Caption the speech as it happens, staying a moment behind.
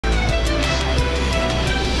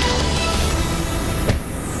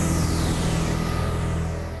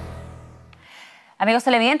Amigos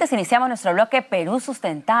televidentes, iniciamos nuestro bloque Perú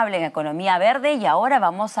Sustentable en Economía Verde y ahora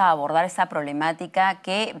vamos a abordar esta problemática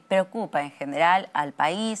que preocupa en general al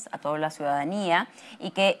país, a toda la ciudadanía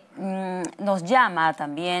y que nos llama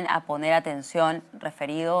también a poner atención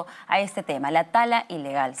referido a este tema, la tala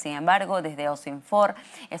ilegal. Sin embargo, desde OSINFOR,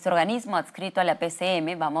 este organismo adscrito a la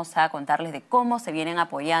PCM, vamos a contarles de cómo se vienen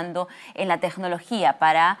apoyando en la tecnología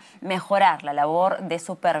para mejorar la labor de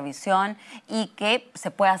supervisión y que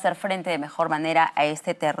se pueda hacer frente de mejor manera a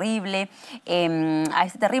este terrible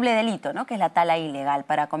delito, ¿no?, que es la tala ilegal.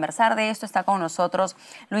 Para conversar de esto está con nosotros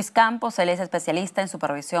Luis Campos, él es especialista en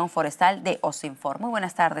supervisión forestal de OSINFOR. Muy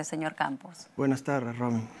buenas tardes, señor Campos. Buenas tardes,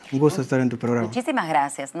 Romy. Un gusto estar en tu programa. Muchísimas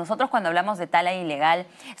gracias. Nosotros cuando hablamos de tala ilegal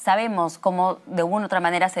sabemos cómo de una u otra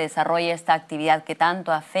manera se desarrolla esta actividad que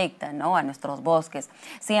tanto afecta, ¿no?, a nuestros bosques.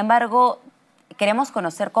 Sin embargo, queremos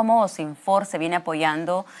conocer cómo OSINFOR se viene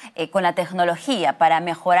apoyando con la tecnología para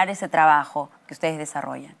mejorar ese trabajo que ustedes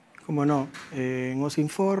desarrollan. Cómo no. En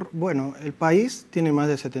OSINFOR, bueno, el país tiene más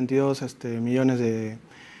de 72 millones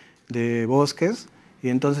de bosques y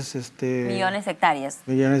entonces... millones de hectáreas.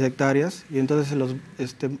 Millones de hectáreas y entonces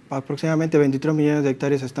aproximadamente 23 millones de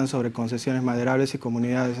hectáreas están sobre concesiones maderables y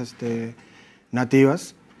comunidades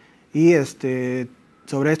nativas y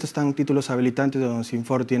sobre esto están títulos habilitantes donde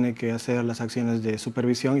OSINFOR tiene que hacer las acciones de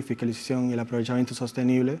supervisión y fiscalización y el aprovechamiento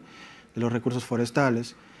sostenible de los recursos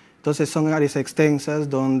forestales. Entonces son áreas extensas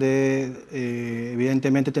donde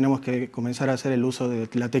evidentemente tenemos que comenzar a hacer el uso de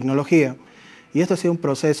la tecnología. Y esto ha sido un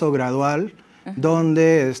proceso gradual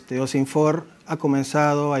donde OSINFOR ha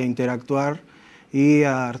comenzado a interactuar y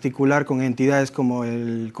a articular con entidades como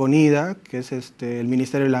el CONIDA, que es el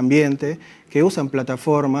Ministerio del Ambiente, que usan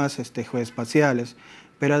plataformas geoespaciales.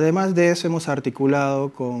 Pero además de eso hemos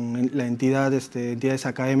articulado con la entidades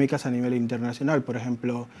académicas a nivel internacional. Por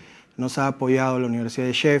ejemplo, nos ha apoyado la Universidad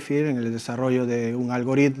de Sheffield en el desarrollo de un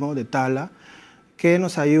algoritmo de tala que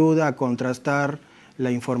nos ayuda a contrastar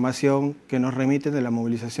la información que nos remite de la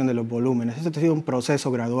movilización de los volúmenes. Esto ha sido un proceso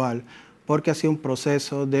gradual porque ha sido un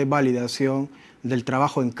proceso de validación del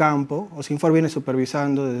trabajo en campo. OSINFOR viene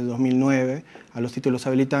supervisando desde 2009 a los títulos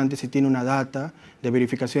habilitantes y tiene una data de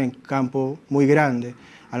verificación en campo muy grande,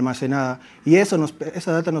 almacenada. Y esa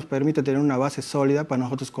data nos permite tener una base sólida para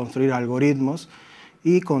nosotros construir algoritmos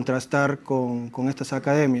y contrastar con estas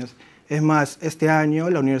academias. Es más, este año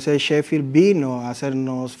la Universidad de Sheffield vino a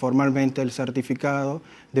hacernos formalmente el certificado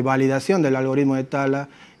de validación del algoritmo de tala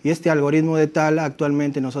y este algoritmo de tala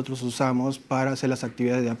actualmente nosotros usamos para hacer las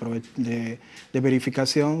actividades de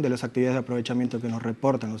verificación de las actividades de aprovechamiento que nos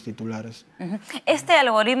reportan los titulares. Este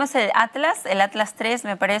algoritmo es el Atlas 3,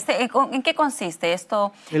 me parece. ¿En qué consiste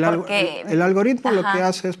esto? El algoritmo lo que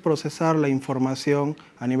hace es procesar la información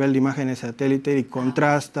a nivel de imágenes satélite y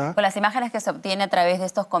contrasta. Con las imágenes que se obtienen a través de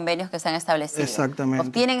estos convenios que se han establecido. Exactamente.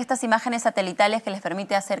 Obtienen estas imágenes satelitales que les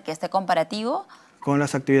permite hacer que este comparativo con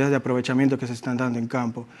las actividades de aprovechamiento que se están dando en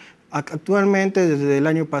campo. Actualmente, desde el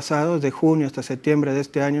año pasado, desde junio hasta septiembre de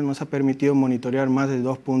este año, nos ha permitido monitorear más de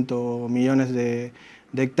 2 millones de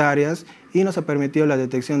hectáreas y nos ha permitido la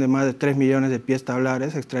detección de más de 3 millones de pies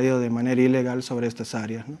tablares extraídos de manera ilegal sobre estas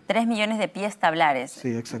áreas, ¿no? 3 millones de pies tablares. Sí,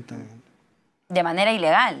 exactamente. De manera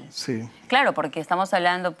ilegal. Sí. Claro, porque estamos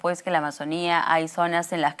hablando pues que en la Amazonía hay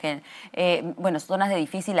zonas en las que, zonas de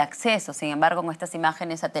difícil acceso. Sin embargo, con estas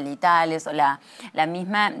imágenes satelitales o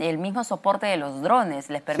el mismo soporte de los drones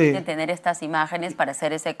les permiten tener estas imágenes para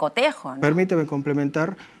hacer ese cotejo, ¿no? Permíteme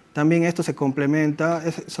complementar. También esto se complementa,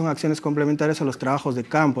 son acciones complementarias a los trabajos de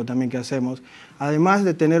campo también que hacemos. Además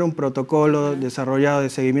de tener un protocolo desarrollado de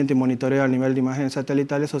seguimiento y monitoreo a nivel de imágenes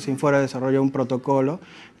satelitales, OSINFOR ha desarrollado un protocolo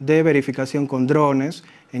de verificación con drones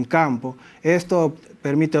en campo. Esto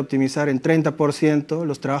permite optimizar en 30%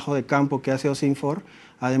 los trabajos de campo que hace OSINFOR,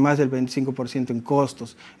 además del 25% en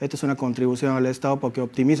costos. Esto es una contribución al Estado porque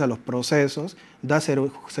optimiza los procesos, da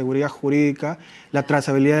seguridad jurídica, la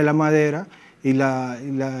trazabilidad de la madera y la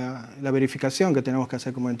verificación que tenemos que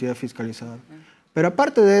hacer como entidad fiscalizadora. Pero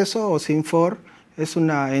aparte de eso, OSINFOR es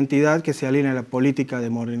una entidad que se alinea a la política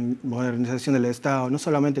de modernización del Estado. No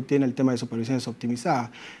solamente tiene el tema de supervisión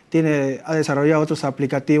optimizada, ha desarrollado otros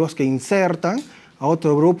aplicativos que insertan a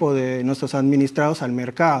otro grupo de nuestros administrados al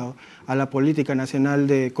mercado, a la política nacional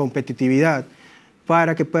de competitividad,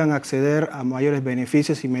 para que puedan acceder a mayores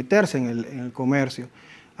beneficios y meterse en el comercio.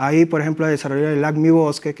 Ahí, por ejemplo, ha desarrollado el ACMI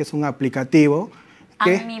Bosque, que es un aplicativo.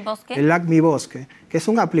 El ACMI Bosque, que es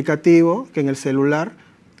un aplicativo que en el celular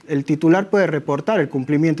el titular puede reportar el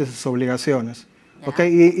cumplimiento de sus obligaciones.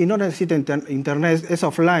 ¿Okay? Y no necesita internet, es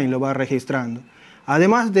offline, lo va registrando.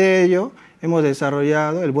 Además de ello, hemos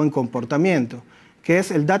desarrollado el buen comportamiento, que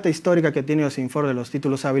es el data histórica que tiene OSINFOR de los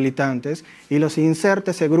títulos habilitantes, y los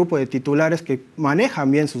inserta ese grupo de titulares que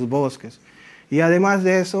manejan bien sus bosques. Y además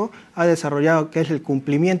de eso, ha desarrollado que es el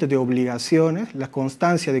cumplimiento de obligaciones, la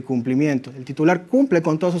constancia de cumplimiento. El titular cumple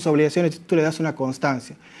con todas sus obligaciones y tú le das una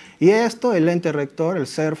constancia. Y esto el ente rector, el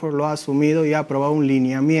CERFOR, lo ha asumido y ha aprobado un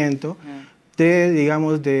lineamiento de,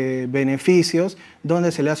 digamos, de beneficios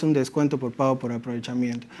donde se le hace un descuento por pago por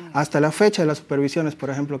aprovechamiento. Hasta la fecha de las supervisiones, por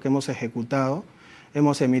ejemplo, que hemos ejecutado,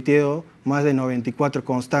 hemos emitido más de 94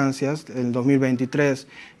 constancias en 2023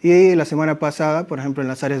 y la semana pasada, por ejemplo, en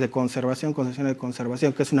las áreas de conservación, concesiones de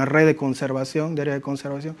conservación, que es una red de conservación, de área de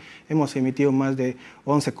conservación, hemos emitido más de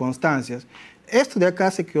 11 constancias. Esto de acá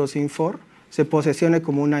hace que OSINFOR se posesione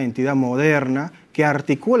como una entidad moderna que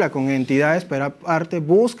articula con entidades, pero aparte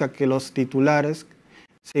busca que los titulares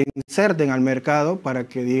se inserten al mercado para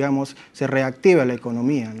que, digamos, se reactive la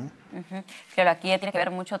economía, ¿no? Claro, aquí ya tiene que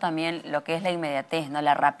ver mucho también lo que es la inmediatez, ¿no?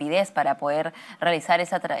 La rapidez para poder realizar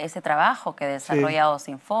ese trabajo que desarrolla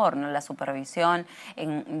OSINFOR, ¿no? La supervisión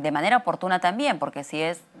de manera oportuna también, porque si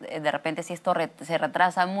es de repente si esto se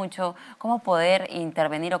retrasa mucho, ¿cómo poder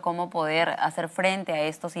intervenir o cómo poder hacer frente a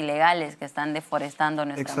estos ilegales que están deforestando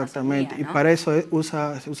nuestra Exactamente, Amazonía, ¿no? Y para eso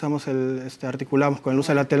articulamos con el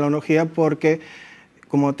uso de la tecnología porque,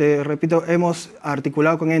 como te repito, hemos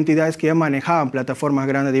articulado con entidades que ya manejaban plataformas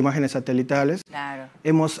grandes de imágenes satelitales. Claro.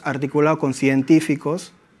 Hemos articulado con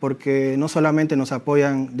científicos, porque no solamente nos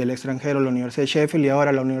apoyan del extranjero la Universidad de Sheffield y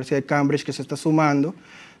ahora la Universidad de Cambridge, que se está sumando.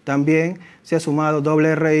 También se ha sumado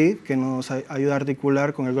WRI, que nos ayuda a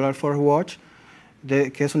articular con el Global Forest Watch,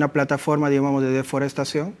 que es una plataforma, digamos, de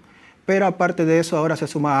deforestación. Pero aparte de eso, ahora se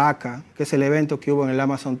suma ACA, que es el evento que hubo en el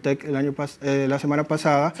Amazon Tech la semana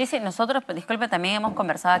pasada. Sí, nosotros, disculpe, también hemos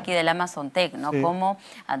conversado aquí del Amazon Tech, ¿no? Sí. Cómo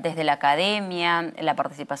desde la academia, la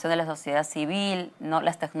participación de la sociedad civil, ¿no?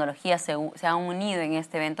 Las tecnologías se han unido en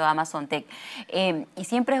este evento de Amazon Tech. Y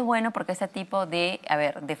siempre es bueno porque ese tipo de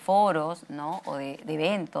foros, ¿no? O de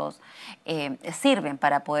eventos sirven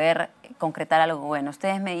para poder concretar algo bueno.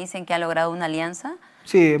 ¿Ustedes me dicen que han logrado una alianza?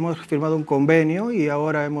 Sí, hemos firmado un convenio y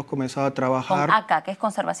ahora hemos comenzado a trabajar. Con ACA, que es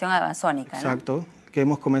Conservación Amazónica, ¿no? Exacto, que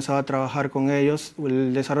hemos comenzado a trabajar con ellos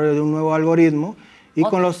el desarrollo de un nuevo algoritmo y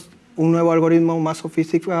un nuevo algoritmo más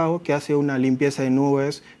sofisticado que hace una limpieza de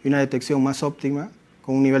nubes y una detección más óptima,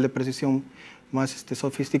 con un nivel de precisión más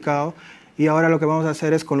sofisticado. Y ahora lo que vamos a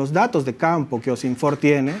hacer es, con los datos de campo que OSINFOR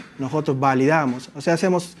tiene, nosotros validamos, o sea,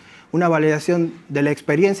 hacemos una validación de la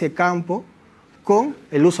experiencia de campo con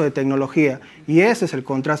el uso de tecnología, y ese es el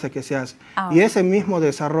contraste que se hace. Y ese mismo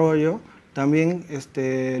desarrollo también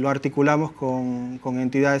lo articulamos con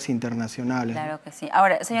entidades internacionales. Claro que sí.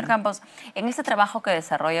 Ahora, señor Campos, en este trabajo que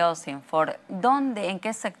desarrolla OSINFOR, en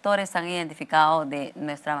qué sectores han identificado de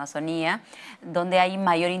nuestra Amazonía donde hay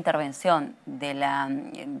mayor intervención de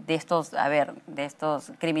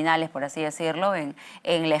estos criminales, por así decirlo, en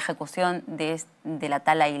la ejecución de la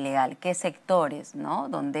tala ilegal? ¿Qué sectores, ¿no?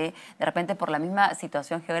 Donde de repente por la misma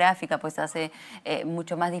situación geográfica pues hace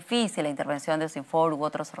mucho más difícil la intervención de OSINFOR u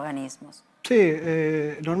otros organismos? Sí,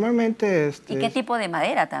 normalmente... ¿Y qué tipo de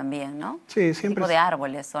madera también, no? Sí, ¿Qué tipo de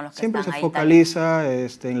árboles son los que siempre están se ahí? focaliza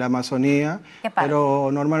en la Amazonía,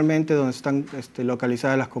 pero normalmente donde están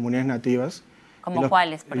localizadas las comunidades nativas. ¿Como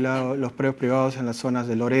cuáles, por ejemplo? Los predios privados en las zonas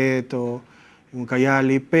de Loreto, en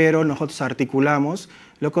Ucayali, pero nosotros articulamos.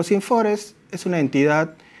 Lo que OSINFOR es una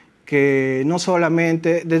entidad que no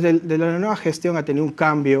solamente, desde la nueva gestión ha tenido un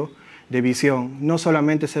cambio de visión, no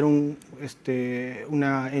solamente ser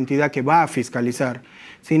una entidad que va a fiscalizar,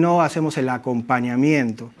 sino hacemos el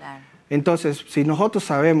acompañamiento. Claro. Entonces, si nosotros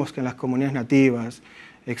sabemos que en las comunidades nativas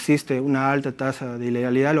existe una alta tasa de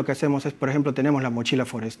ilegalidad, lo que hacemos es, por ejemplo, tenemos la mochila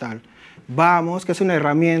forestal. Vamos, que es una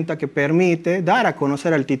herramienta que permite dar a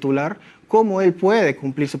conocer al titular cómo él puede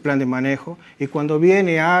cumplir su plan de manejo, y cuando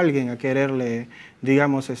viene alguien a quererle,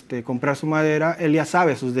 digamos, comprar su madera, él ya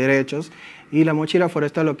sabe sus derechos, y la mochila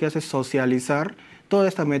forestal lo que hace es socializar toda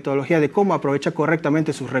esta metodología de cómo aprovechar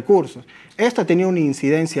correctamente sus recursos. Esta ha tenido una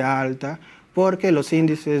incidencia alta porque los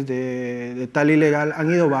índices de tala ilegal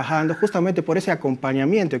han ido bajando justamente por ese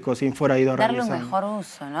acompañamiento que OSINFOR ha ido realizando. Darle un mejor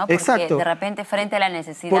uso, ¿no? Porque exacto. De repente frente a la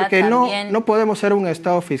necesidad porque también... no podemos ser un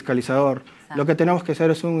Estado fiscalizador. Exacto. Lo que tenemos que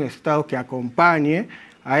ser es un Estado que acompañe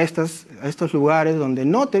a estos lugares donde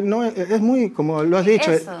no es muy, como lo has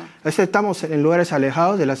dicho, estamos en lugares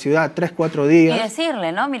alejados de la ciudad, 3, 4 días. Y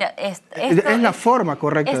decirle, ¿no? Mira, es la forma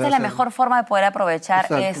correcta. Esta es la mejor forma de poder aprovechar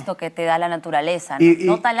esto que te da la naturaleza, ¿no?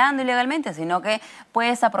 No talando ilegalmente, sino que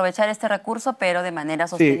puedes aprovechar este recurso, pero de manera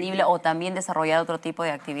sostenible o también desarrollar otro tipo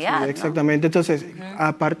de actividad. Sí, exactamente. ¿No? Entonces,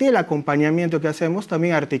 a partir del acompañamiento que hacemos,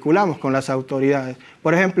 también articulamos con las autoridades.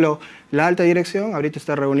 Por ejemplo, la alta dirección ahorita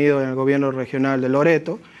está reunido en el gobierno regional de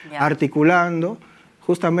Loreto, articulando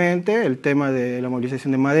justamente el tema de la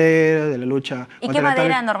movilización de madera, de la lucha... ¿Y qué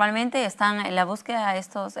madera normalmente están en la búsqueda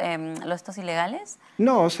estos ilegales?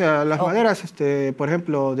 No, o sea, las maderas, por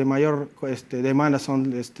ejemplo, de mayor demanda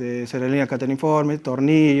son serralina caterniforme,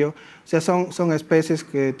 tornillo, o sea, son especies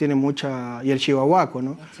que tienen mucha... y el chihuahuaco,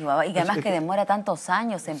 ¿no? El chihuahua, y además que demora tantos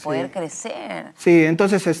años en poder crecer. Sí,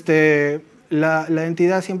 entonces la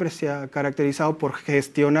entidad siempre se ha caracterizado por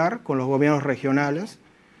gestionar con los gobiernos regionales,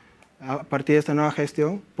 a partir de esta nueva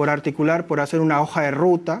gestión, por articular, por hacer una hoja de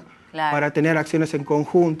ruta para tener acciones en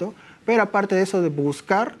conjunto, pero aparte de eso, de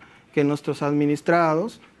buscar que nuestros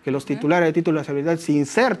administrados, que los titulares de títulos de habilidad se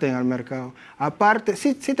inserten al mercado. Aparte,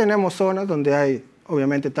 sí tenemos zonas donde hay,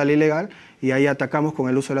 obviamente, tal ilegal, y ahí atacamos con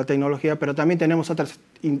el uso de la tecnología, pero también tenemos otras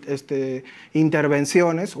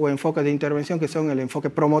intervenciones o enfoques de intervención que son el enfoque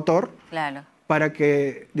promotor, para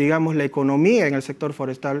que, digamos, la economía en el sector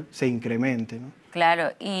forestal se incremente, ¿no?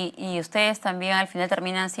 Claro, y ustedes también al final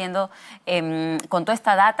terminan siendo, con toda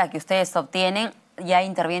esta data que ustedes obtienen, ya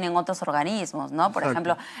intervienen otros organismos, ¿no? Por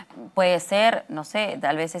ejemplo, puede ser, no sé,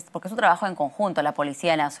 tal vez porque es un trabajo en conjunto, la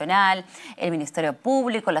Policía Nacional, el Ministerio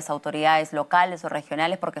Público, las autoridades locales o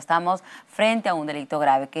regionales, porque estamos frente a un delito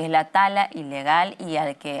grave, que es la tala ilegal y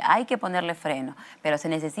al que hay que ponerle freno. Pero se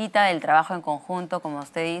necesita del trabajo en conjunto, como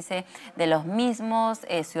usted dice, de los mismos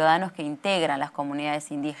ciudadanos que integran las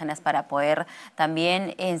comunidades indígenas para poder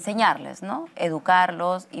también enseñarles, ¿no?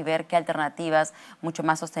 Educarlos y ver qué alternativas mucho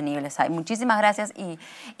más sostenibles hay. Muchísimas gracias. Y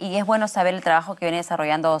es bueno saber el trabajo que viene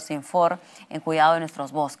desarrollando OSINFOR en cuidado de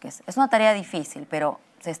nuestros bosques. Es una tarea difícil, pero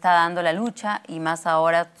se está dando la lucha y más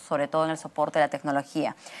ahora, sobre todo en el soporte de la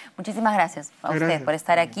tecnología. Muchísimas gracias a usted por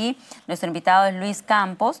estar aquí. Nuestro invitado es Luis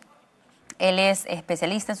Campos. Él es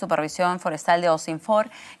especialista en supervisión forestal de OSINFOR,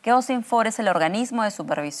 que OSINFOR es el organismo de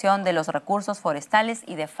supervisión de los recursos forestales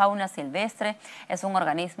y de fauna silvestre. Es un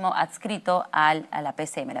organismo adscrito a la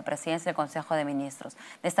PCM, la Presidencia del Consejo de Ministros.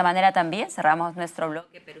 De esta manera también cerramos nuestro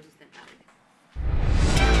bloque Perú Sustentable.